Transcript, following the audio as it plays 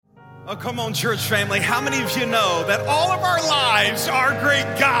Oh, come on, church family. How many of you know that all of our lives, our great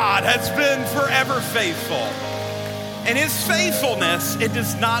God has been forever faithful? And his faithfulness, it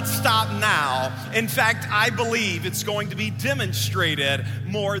does not stop now. In fact, I believe it's going to be demonstrated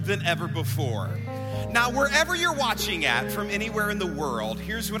more than ever before. Now, wherever you're watching at from anywhere in the world,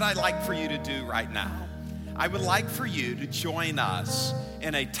 here's what I'd like for you to do right now. I would like for you to join us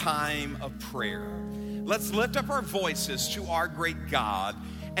in a time of prayer. Let's lift up our voices to our great God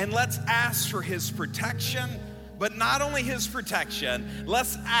and let's ask for his protection. But not only his protection,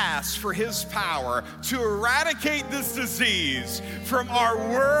 let's ask for his power to eradicate this disease from our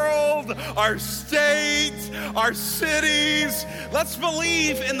world, our state, our cities. Let's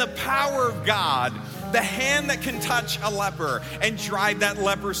believe in the power of God. The hand that can touch a leper and drive that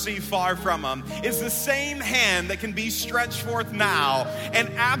leprosy far from him is the same hand that can be stretched forth now and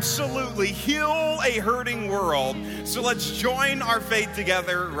absolutely heal a hurting world. So let's join our faith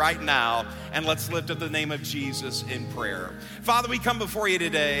together right now and let's lift up the name of Jesus in prayer. Father, we come before you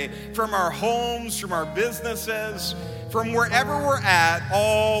today from our homes, from our businesses, from wherever we're at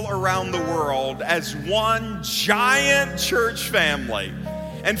all around the world as one giant church family.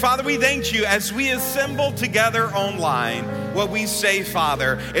 And Father, we thank you as we assemble together online. What we say,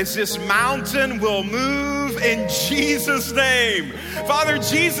 Father, is this mountain will move in Jesus' name. Father,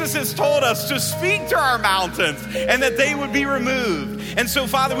 Jesus has told us to speak to our mountains and that they would be removed. And so,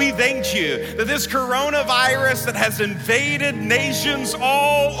 Father, we thank you that this coronavirus that has invaded nations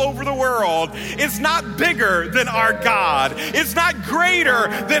all over the world is not bigger than our God. It's not greater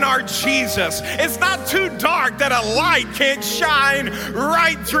than our Jesus. It's not too dark that a light can't shine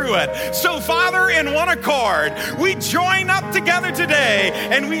right through it. So, Father, in one accord, we join up together today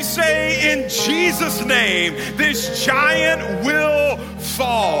and we say, in Jesus' name, this giant will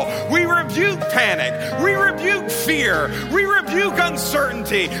fall. We rebuke panic. We rebuke fear. We rebuke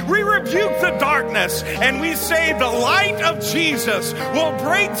uncertainty. We rebuke the darkness. And we say the light of Jesus will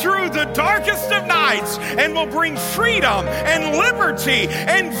break through the darkest of nights and will bring freedom and liberty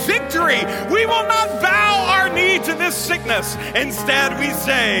and victory. We will not bow our knee to this sickness. Instead, we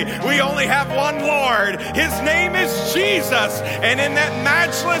say we only have one Lord. His name is Jesus. And in that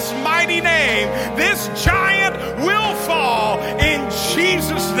matchless mighty name, this giant will fall in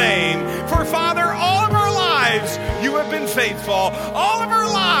Jesus' name. For Father, all of our lives, you have been faithful. All of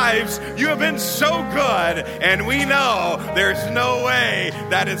our lives, you have been so good. And we know there's no way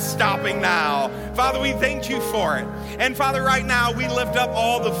that is stopping now. Father, we thank you for it. And Father, right now, we lift up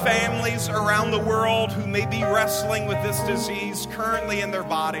all the families around the world who may be wrestling with this disease currently in their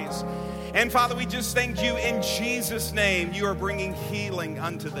bodies. And Father, we just thank you in Jesus' name, you are bringing healing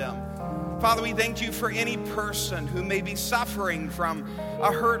unto them. Father, we thank you for any person who may be suffering from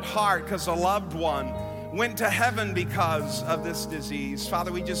a hurt heart because a loved one went to heaven because of this disease.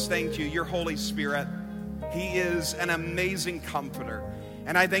 Father, we just thank you, your Holy Spirit. He is an amazing comforter.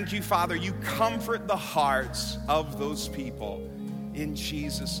 And I thank you, Father, you comfort the hearts of those people in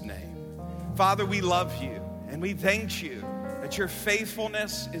Jesus' name. Father, we love you and we thank you that your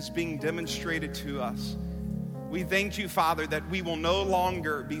faithfulness is being demonstrated to us. We thank you, Father, that we will no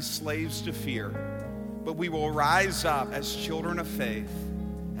longer be slaves to fear, but we will rise up as children of faith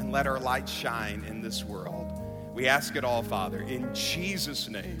and let our light shine in this world. We ask it all, Father, in Jesus'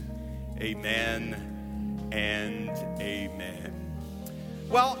 name. Amen and amen.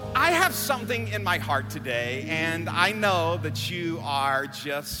 Well, I have something in my heart today, and I know that you are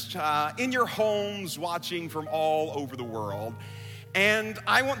just in your homes watching from all over the world. And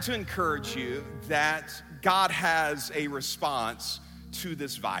I want to encourage you that God has a response to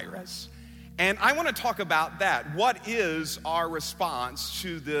this virus. And I want to talk about that. What is our response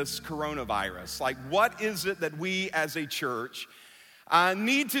to this coronavirus? Like, what is it that we as a church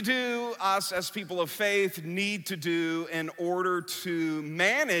need to do, us as people of faith need to do in order to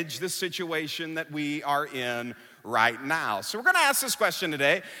manage this situation that we are in right now? So we're going to ask this question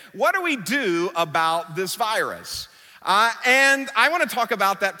today. What do we do about this virus? And I want to talk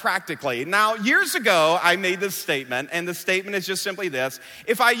about that practically. Now, years ago, I made this statement, and the statement is just simply this: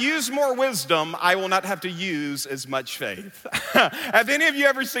 if I use more wisdom, I will not have to use as much faith. Have any of you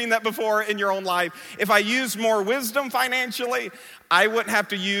ever seen that before in your own life? If I use more wisdom financially, I wouldn't have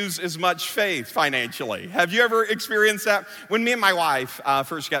to use as much faith financially. Have you ever experienced that? When me and my wife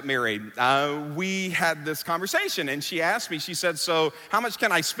first got married, we had this conversation, and she asked me, she said, so how much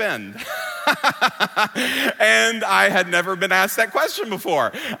can I spend? And I had never been asked that question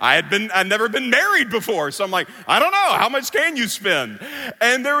before. I'd never been married before. So I'm like, I don't know, how much can you spend?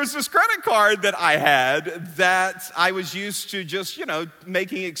 And there was this credit card that I had that I was used to just,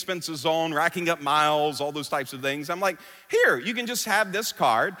 making expenses on, racking up miles, all those types of things. I'm like, here, you can just have this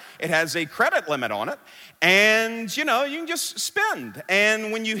card. It has a credit limit on it. And, you can just spend.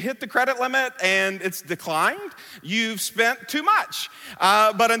 And when you hit the credit limit and it's declined, you've spent too much.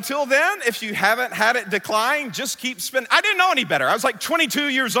 But until then, if you haven't had it decline, just keep spending. I didn't know any better. I was like 22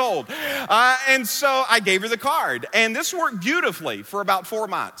 years old. And so I gave her the card. And this worked beautifully for about 4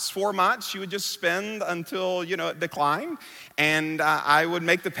 months. 4 months, you would just spend until, it declined. And I would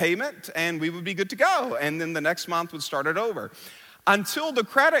make the payment and we would be good to go. And then the next month would start it over. Until the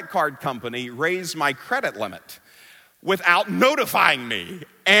credit card company raised my credit limit without notifying me,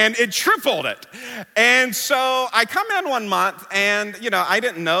 and it tripled it. And so I come in one month, and, I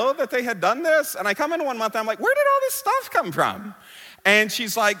didn't know that they had done this, and I come in one month, and I'm like, where did all this stuff come from? And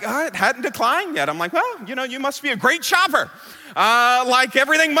she's like, it hadn't declined yet. I'm like, well, you must be a great shopper. Like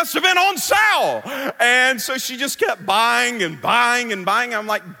everything must have been on sale. And so she just kept buying and buying and buying. I'm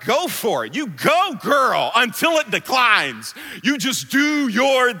like, go for it. You go, girl, until it declines. You just do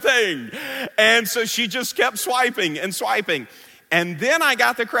your thing. And so she just kept swiping and swiping. And then I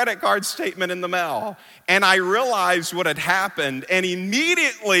got the credit card statement in the mail, and I realized what had happened, and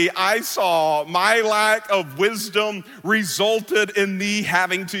immediately I saw my lack of wisdom resulted in me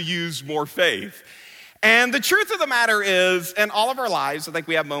having to use more faith. And the truth of the matter is, in all of our lives, I think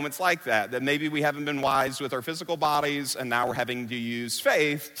we have moments like that maybe we haven't been wise with our physical bodies, and now we're having to use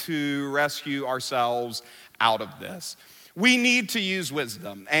faith to rescue ourselves out of this. We need to use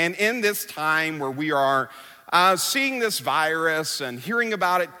wisdom. And in this time where we are seeing this virus and hearing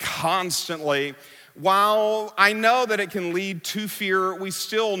about it constantly, while I know that it can lead to fear, we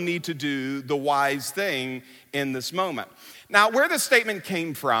still need to do the wise thing in this moment. Now, where this statement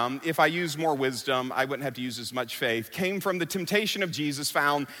came from, if I use more wisdom, I wouldn't have to use as much faith, came from the temptation of Jesus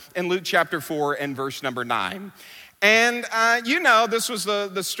found in Luke chapter 4 and verse number 9. And this was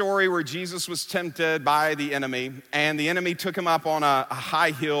the story where Jesus was tempted by the enemy, and the enemy took him up on a high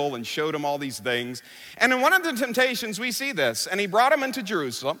hill and showed him all these things. And in one of the temptations, we see this. And he brought him into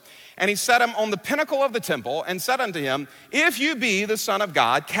Jerusalem, and he set him on the pinnacle of the temple, and said unto him, if you be the Son of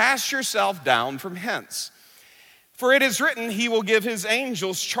God, cast yourself down from hence. For it is written, he will give his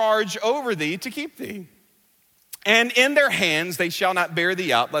angels charge over thee to keep thee. And in their hands they shall not bear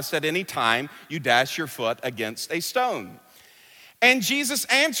thee up, lest at any time you dash your foot against a stone. And Jesus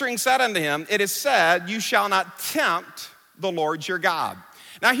answering said unto him, it is said, you shall not tempt the Lord your God.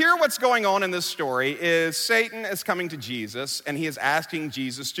 Now here what's going on in this story is Satan is coming to Jesus, and he is asking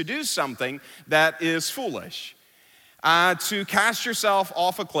Jesus to do something that is foolish. To cast yourself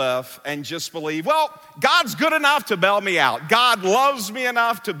off a cliff and just believe, well, God's good enough to bail me out. God loves me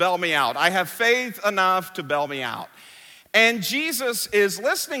enough to bail me out. I have faith enough to bail me out. And Jesus is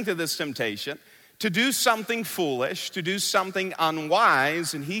listening to this temptation to do something foolish, to do something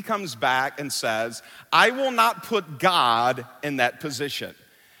unwise, and he comes back and says, I will not put God in that position.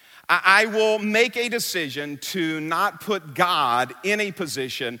 I will make a decision to not put God in a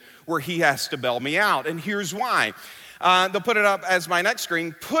position where he has to bail me out. And here's why. They'll put it up as my next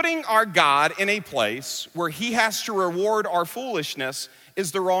screen. Putting our God in a place where he has to reward our foolishness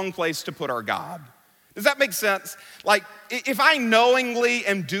is the wrong place to put our God. Does that make sense? Like, if I knowingly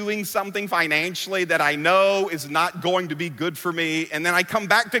am doing something financially that I know is not going to be good for me, and then I come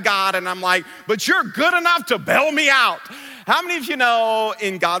back to God and I'm like, but you're good enough to bail me out. How many of you know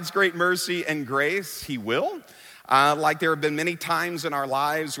in God's great mercy and grace, he will? Like there have been many times in our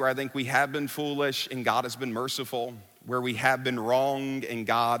lives where I think we have been foolish and God has been merciful, where we have been wrong and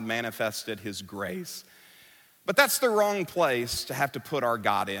God manifested his grace. But that's the wrong place to have to put our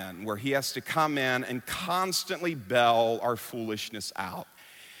God in, where he has to come in and constantly bail our foolishness out.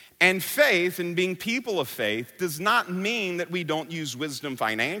 And faith, and being people of faith, does not mean that we don't use wisdom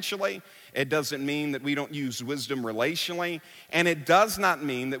financially. It doesn't mean that we don't use wisdom relationally. And it does not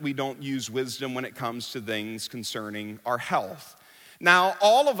mean that we don't use wisdom when it comes to things concerning our health. Now,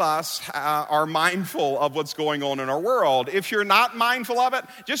 all of us are mindful of what's going on in our world. If you're not mindful of it,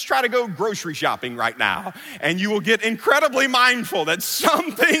 just try to go grocery shopping right now, and you will get incredibly mindful that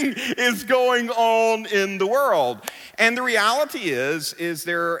something is going on in the world. And the reality is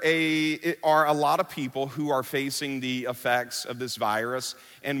there are a lot of people who are facing the effects of this virus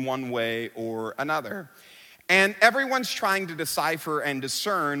in one way or another. And everyone's trying to decipher and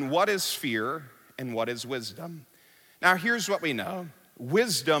discern what is fear and what is wisdom. Now, here's what we know.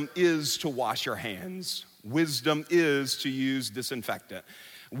 Wisdom is to wash your hands. Wisdom is to use disinfectant.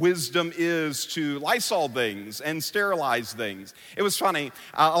 Wisdom is to Lysol things and sterilize things. It was funny,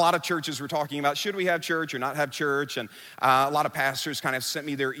 a lot of churches were talking about should we have church or not have church, and a lot of pastors kind of sent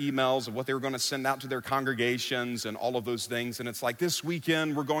me their emails of what they were going to send out to their congregations and all of those things, and it's like, this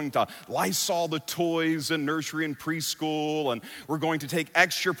weekend we're going to Lysol the toys in nursery and preschool, and we're going to take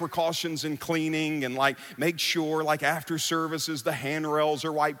extra precautions in cleaning and like make sure like after services the handrails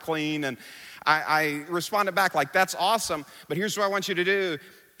are wiped clean. And I responded back like, that's awesome, but here's what I want you to do.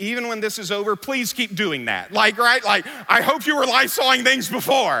 Even when this is over, please keep doing that. Like, right? Like, I hope you were Lysoling things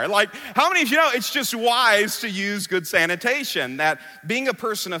before. Like, how many of you know it's just wise to use good sanitation? That being a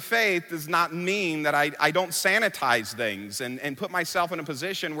person of faith does not mean that I don't sanitize things and put myself in a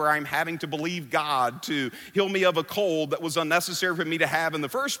position where I'm having to believe God to heal me of a cold that was unnecessary for me to have in the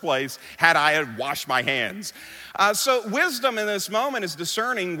first place had I had washed my hands. So wisdom in this moment is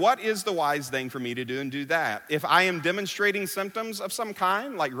discerning what is the wise thing for me to do and do that. If I am demonstrating symptoms of some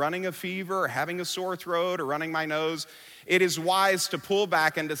kind, like running a fever or having a sore throat or running my nose, it is wise to pull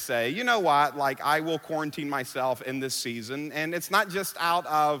back and to say, you know what, like I will quarantine myself in this season. And it's not just out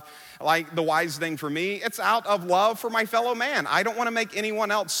of like the wise thing for me, it's out of love for my fellow man. I don't want to make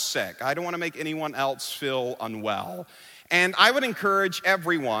anyone else sick. I don't want to make anyone else feel unwell. And I would encourage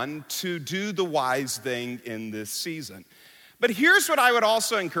everyone to do the wise thing in this season. But here's what I would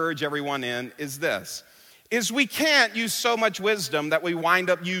also encourage everyone in is this, is we can't use so much wisdom that we wind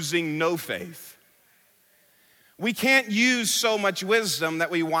up using no faith. We can't use so much wisdom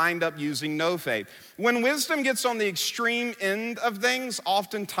that we wind up using no faith. When wisdom gets on the extreme end of things,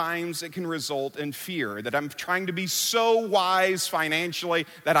 oftentimes it can result in fear, that I'm trying to be so wise financially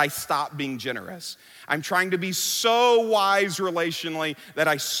that I stop being generous. I'm trying to be so wise relationally that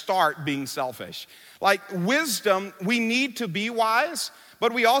I start being selfish. Like wisdom, we need to be wise,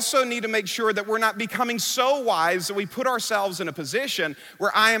 but we also need to make sure that we're not becoming so wise that we put ourselves in a position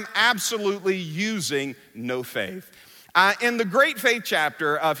where I am absolutely using no faith. In the great faith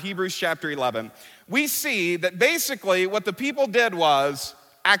chapter of Hebrews chapter 11, we see that basically what the people did was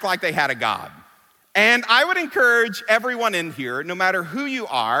act like they had a God. And I would encourage everyone in here, no matter who you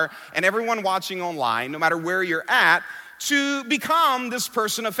are, and everyone watching online, no matter where you're at, to become this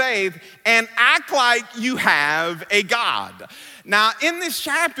person of faith and act like you have a God. Now, in this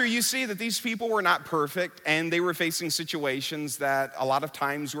chapter, you see that these people were not perfect, and they were facing situations that a lot of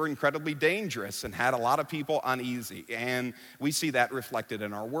times were incredibly dangerous and had a lot of people uneasy, and we see that reflected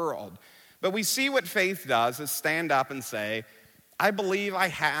in our world. But we see what faith does is stand up and say, I believe I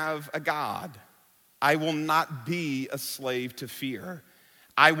have a God. I will not be a slave to fear.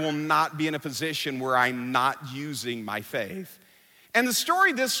 I will not be in a position where I'm not using my faith. And the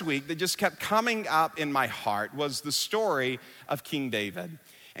story this week that just kept coming up in my heart was the story of King David.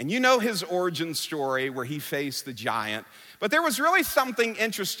 And you know his origin story where he faced the giant. But there was really something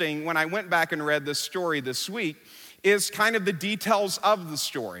interesting when I went back and read this story this week, is kind of the details of the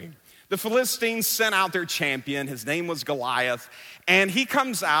story. The Philistines sent out their champion, his name was Goliath, and he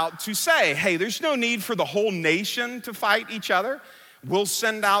comes out to say, hey, there's no need for the whole nation to fight each other. We'll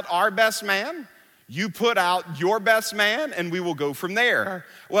send out our best man. You put out your best man, and we will go from there.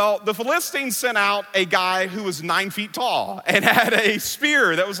 Well, the Philistines sent out a guy who was 9 feet tall and had a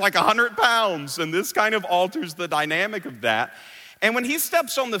spear that was like 100 pounds, and this kind of alters the dynamic of that. And when he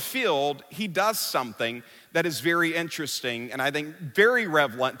steps on the field, he does something that is very interesting and I think very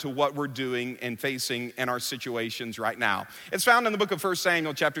relevant to what we're doing and facing in our situations right now. It's found in the book of 1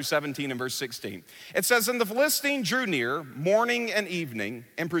 Samuel chapter 17 and verse 16. It says, and the Philistine drew near morning and evening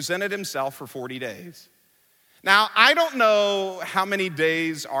and presented himself for 40 days. Now, I don't know how many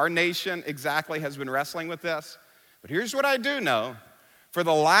days our nation exactly has been wrestling with this, but here's what I do know. For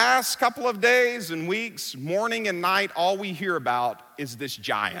the last couple of days and weeks, morning and night, all we hear about is this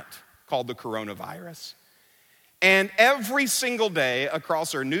giant called the coronavirus. And every single day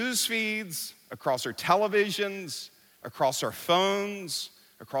across our news feeds, across our televisions, across our phones,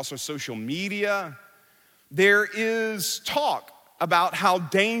 across our social media, there is talk about how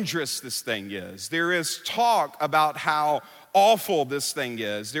dangerous this thing is. There is talk about how awful this thing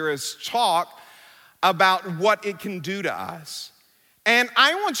is. There is talk about what it can do to us. And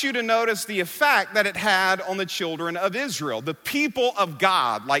I want you to notice the effect that it had on the children of Israel, the people of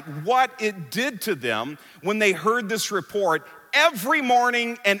God, like what it did to them when they heard this report every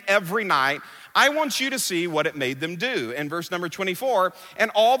morning and every night. I want you to see what it made them do. In verse number 24,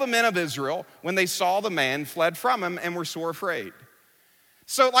 and all the men of Israel, when they saw the man, fled from him and were sore afraid.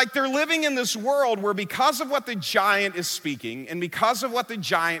 So like they're living in this world where because of what the giant is speaking and because of what the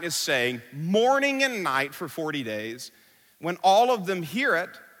giant is saying, morning and night for 40 days, when all of them hear it,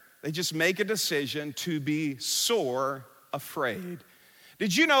 they just make a decision to be sore afraid.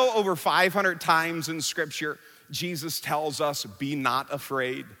 Did you know over 500 times in Scripture, Jesus tells us, be not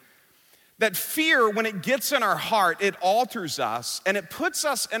afraid? That fear, when it gets in our heart, it alters us and it puts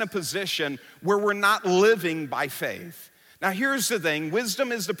us in a position where we're not living by faith. Now here's the thing,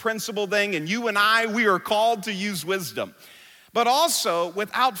 wisdom is the principal thing, and you and I, we are called to use wisdom. But also,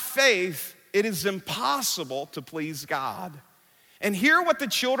 without faith, it is impossible to please God. And here what the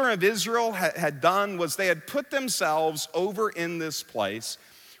children of Israel had done was they had put themselves over in this place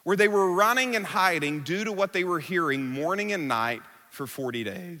where they were running and hiding due to what they were hearing morning and night for 40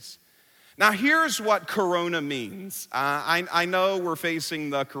 days. Now here's what corona means. I know we're facing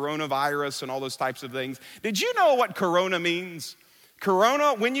the coronavirus and all those types of things. Did you know what corona means?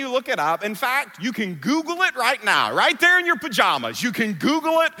 Corona, when you look it up, in fact, you can Google it right now, right there in your pajamas. You can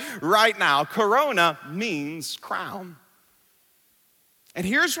Google it right now. Corona means crown. And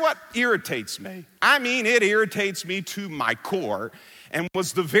here's what irritates me. I mean, it irritates me to my core and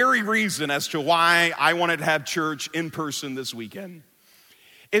was the very reason as to why I wanted to have church in person this weekend.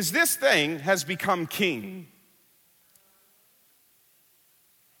 Is this thing has become king.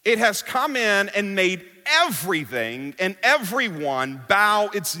 It has come in and made everything and everyone bow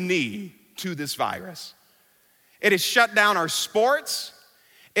its knee to this virus. It has shut down our sports.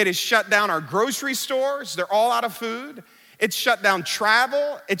 It has shut down our grocery stores. They're all out of food. It's shut down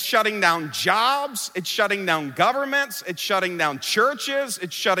travel. It's shutting down jobs. It's shutting down governments. It's shutting down churches.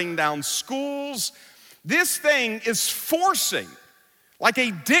 It's shutting down schools. This thing is forcing, like a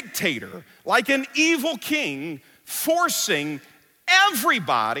dictator, like an evil king, forcing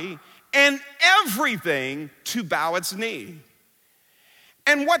everybody and everything to bow its knee.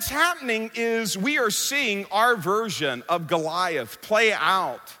 And what's happening is we are seeing our version of Goliath play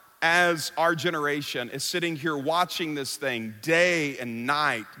out as our generation is sitting here watching this thing day and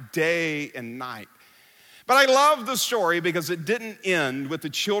night, day and night. But I love the story because it didn't end with the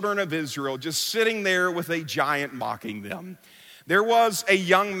children of Israel just sitting there with a giant mocking them. There was a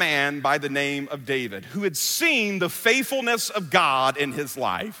young man by the name of David who had seen the faithfulness of God in his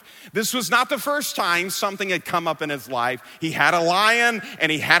life. This was not the first time something had come up in his life. He had a lion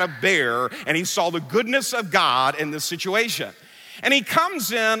and he had a bear, and he saw the goodness of God in this situation. And he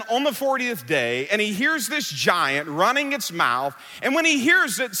comes in on the 40th day and he hears this giant running its mouth. And when he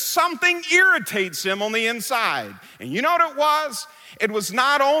hears it, something irritates him on the inside. And you know what it was? It was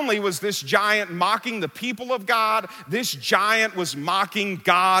not only was this giant mocking the people of God, this giant was mocking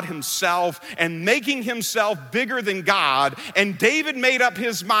God himself and making himself bigger than God. And David made up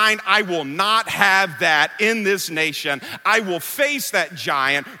his mind, I will not have that in this nation. I will face that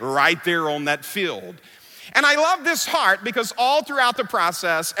giant right there on that field. And I love this heart because all throughout the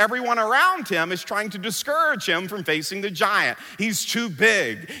process, everyone around him is trying to discourage him from facing the giant. He's too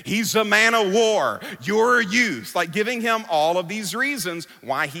big. He's a man of war. You're a youth. Like giving him all of these reasons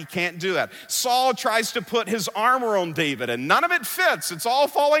why he can't do it. Saul tries to put his armor on David and none of it fits. It's all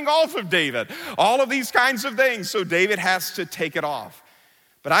falling off of David. All of these kinds of things. So David has to take it off.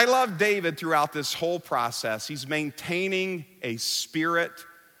 But I love David throughout this whole process. He's maintaining a spirit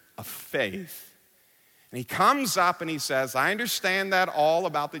of faith. And he comes up and he says, I understand that all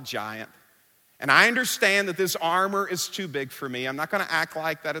about the giant. And I understand that this armor is too big for me. I'm not going to act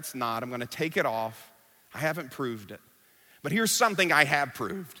like that it's not. I'm going to take it off. I haven't proved it. But here's something I have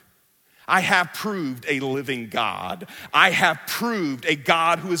proved. I have proved a living God. I have proved a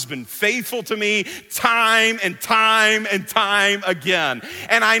God who has been faithful to me time and time and time again.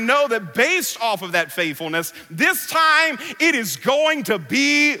 And I know that based off of that faithfulness, this time it is going to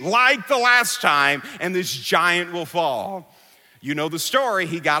be like the last time, and this giant will fall. You know the story.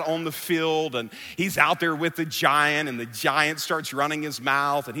 He got on the field and he's out there with the giant, and the giant starts running his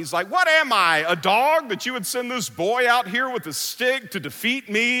mouth and he's like, what am I, a dog that you would send this boy out here with a stick to defeat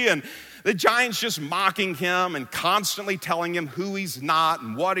me? And the giant's just mocking him and constantly telling him who he's not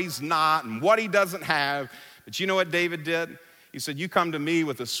and what he doesn't have. But you know what David did? He said, you come to me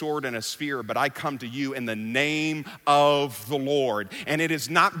with a sword and a spear, but I come to you in the name of the Lord. And it is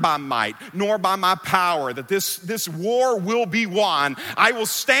not by might, nor by my power that this war will be won. I will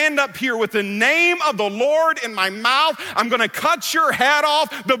stand up here with the name of the Lord in my mouth. I'm going to cut your head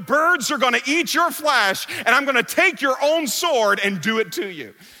off. The birds are going to eat your flesh, and I'm going to take your own sword and do it to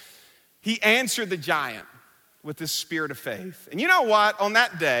you. He answered the giant with this spirit of faith. And you know what? On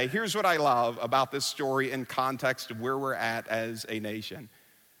that day, here's what I love about this story in context of where we're at as a nation.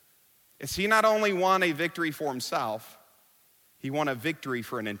 Is he not only won a victory for himself, he won a victory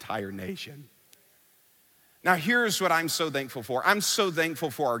for an entire nation. Now, here's what I'm so thankful for. I'm so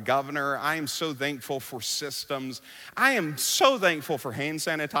thankful for our governor. I am so thankful for systems. I am so thankful for hand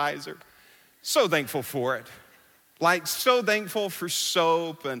sanitizer. So thankful for it. Like so thankful for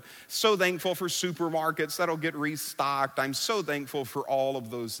soap and so thankful for supermarkets that'll get restocked. I'm so thankful for all of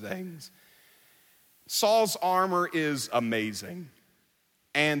those things. Saul's armor is amazing.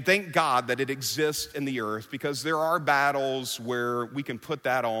 And thank God that it exists in the earth, because there are battles where we can put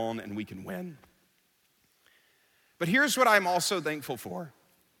that on and we can win. But here's what I'm also thankful for.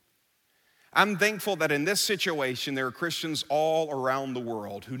 I'm thankful that in this situation, there are Christians all around the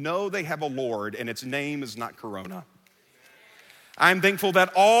world who know they have a Lord and its name is not Corona. I'm thankful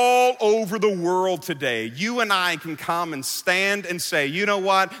that all over the world today, you and I can come and stand and say, you know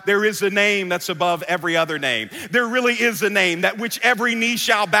what? There is a name that's above every other name. There really is a name that which every knee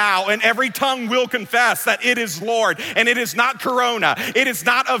shall bow and every tongue will confess that it is Lord. And it is not Corona. It is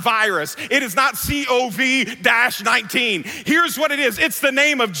not a virus. It is not COVID-19. Here's what it is. It's the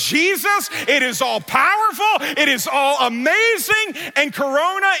name of Jesus. It is all powerful. It is all amazing. And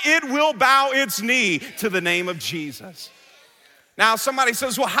Corona, it will bow its knee to the name of Jesus. Now, somebody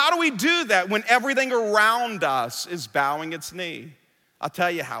says, well, how do we do that when everything around us is bowing its knee? I'll tell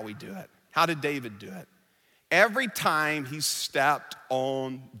you how we do it. How did David do it? Every time he stepped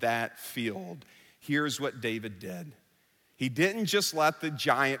on that field, here's what David did. He didn't just let the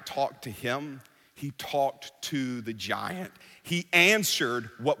giant talk to him. He talked to the giant. He answered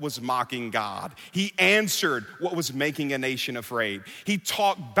what was mocking God. He answered what was making a nation afraid. He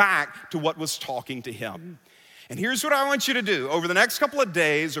talked back to what was talking to him. And here's what I want you to do over the next couple of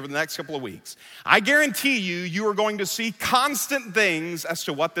days, over the next couple of weeks. I guarantee you are going to see constant things as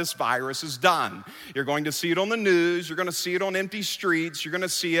to what this virus has done. You're going to see it on the news. You're going to see it on empty streets. You're going to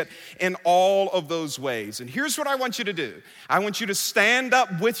see it in all of those ways. And here's what I want you to do. I want you to stand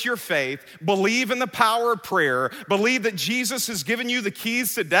up with your faith, believe in the power of prayer, believe that Jesus has given you the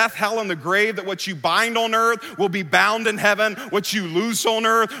keys to death, hell, and the grave, that what you bind on earth will be bound in heaven. What you loose on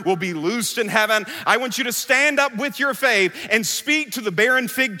earth will be loosed in heaven. I want you to stand up with your faith and speak to the barren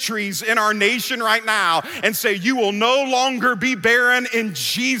fig trees in our nation right now and say, you will no longer be barren in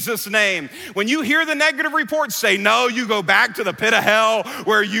Jesus' name. When you hear the negative reports, say, no, you go back to the pit of hell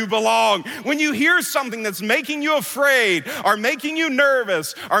where you belong. When you hear something that's making you afraid or making you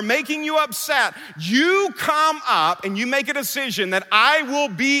nervous or making you upset, you come up and you make a decision that I will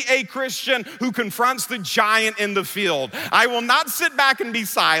be a Christian who confronts the giant in the field. I will not sit back and be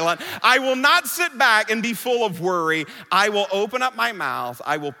silent. I will not sit back and be full of worry. I will open up my mouth,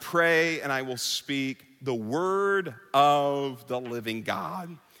 I will pray, and I will speak the word of the living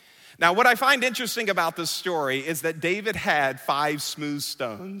God. Now, what I find interesting about this story is that David had 5 smooth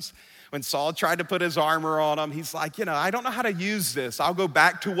stones. When Saul tried to put his armor on him, he's like, I don't know how to use this. I'll go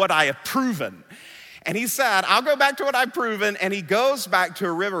back to what I have proven. And he said, I'll go back to what I've proven. And he goes back to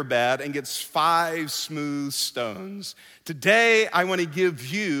a riverbed and gets 5 smooth stones. Today, I want to give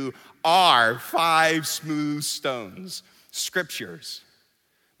you our 5 smooth stones. Scriptures.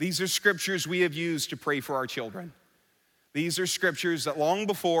 These are scriptures we have used to pray for our children. These are scriptures that long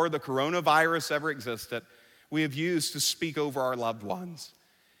before the coronavirus ever existed, we have used to speak over our loved ones.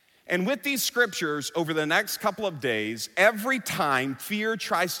 And with these scriptures, over the next couple of days, every time fear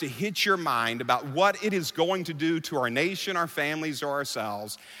tries to hit your mind about what it is going to do to our nation, our families, or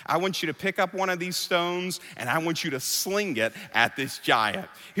ourselves, I want you to pick up one of these stones and I want you to sling it at this giant.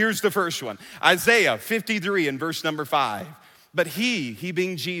 Here's the first one. Isaiah 53 and verse number 5. But he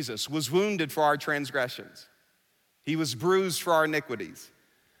being Jesus, was wounded for our transgressions. He was bruised for our iniquities.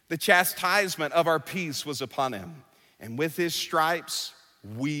 The chastisement of our peace was upon him. And with his stripes,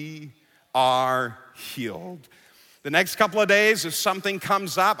 we are healed. The next couple of days, if something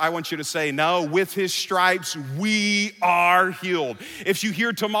comes up, I want you to say, no, with his stripes, we are healed. If you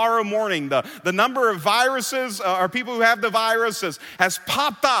hear tomorrow morning, the number of viruses or people who have the viruses has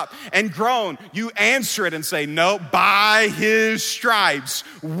popped up and grown, you answer it and say, no, by his stripes,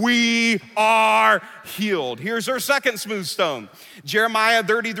 we are healed. Here's our second smooth stone. Jeremiah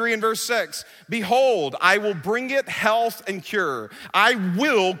 33 and verse 6. Behold, I will bring it health and cure. I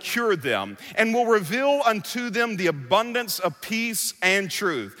will cure them and will reveal unto them the abundance of peace and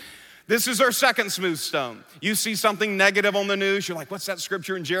truth. This is our second smooth stone. You see something negative on the news, you're like, what's that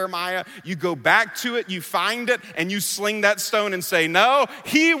scripture in Jeremiah? You go back to it, you find it, and you sling that stone and say, no,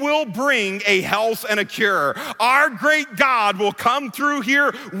 he will bring a health and a cure. Our great God will come through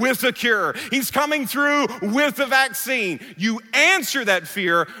here with a cure. He's coming through with a vaccine. You answer that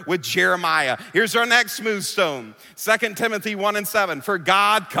fear with Jeremiah. Here's our next smooth stone. 2 Timothy 1 and 7. For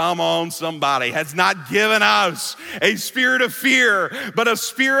God, come on somebody, has not given us a spirit of fear, but a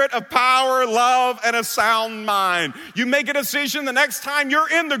spirit of power power, love, and a sound mind. You make a decision the next time you're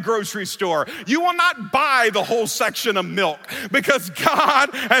in the grocery store. You will not buy the whole section of milk because God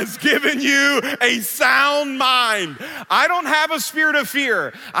has given you a sound mind. I don't have a spirit of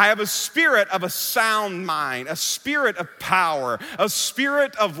fear. I have a spirit of a sound mind, a spirit of power, a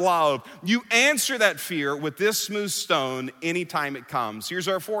spirit of love. You answer that fear with this smooth stone anytime it comes. Here's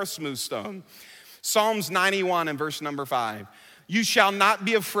our fourth smooth stone. Psalms 91 and verse number 5. You shall not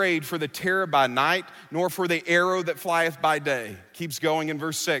be afraid for the terror by night, nor for the arrow that flieth by day. Keeps going in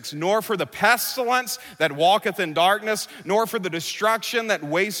verse 6. Nor for the pestilence that walketh in darkness, nor for the destruction that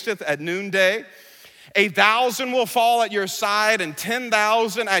wasteth at noonday. 1,000 will fall at your side and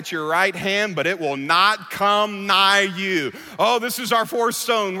 10,000 at your right hand, but it will not come nigh you. Oh, this is our fourth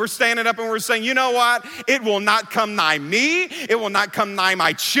stone. We're standing up and we're saying, you know what? It will not come nigh me. It will not come nigh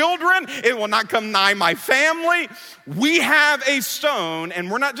my children. It will not come nigh my family. We have a stone,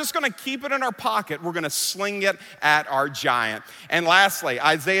 and we're not just going to keep it in our pocket. We're going to sling it at our giant. And lastly,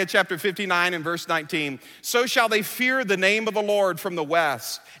 Isaiah chapter 59 and verse 19. So shall they fear the name of the Lord from the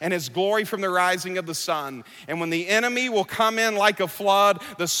west, and his glory from the rising of the sun. And when the enemy will come in like a flood,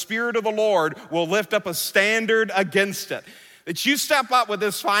 the Spirit of the Lord will lift up a standard against it. That you step up with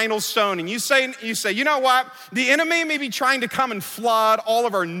this final stone and you say, you know what? The enemy may be trying to come and flood all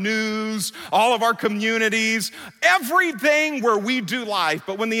of our news, all of our communities, everything where we do life.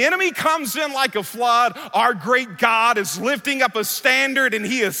 But when the enemy comes in like a flood, our great God is lifting up a standard and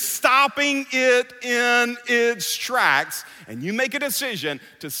he is stopping it in its tracks. And you make a decision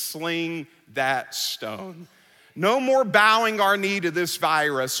to sling that stone. No more bowing our knee to this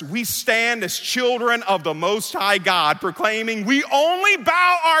virus. We stand as children of the Most High God, proclaiming we only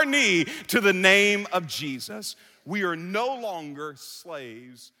bow our knee to the name of Jesus. We are no longer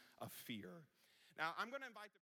slaves of fear. Now, I'm going to invite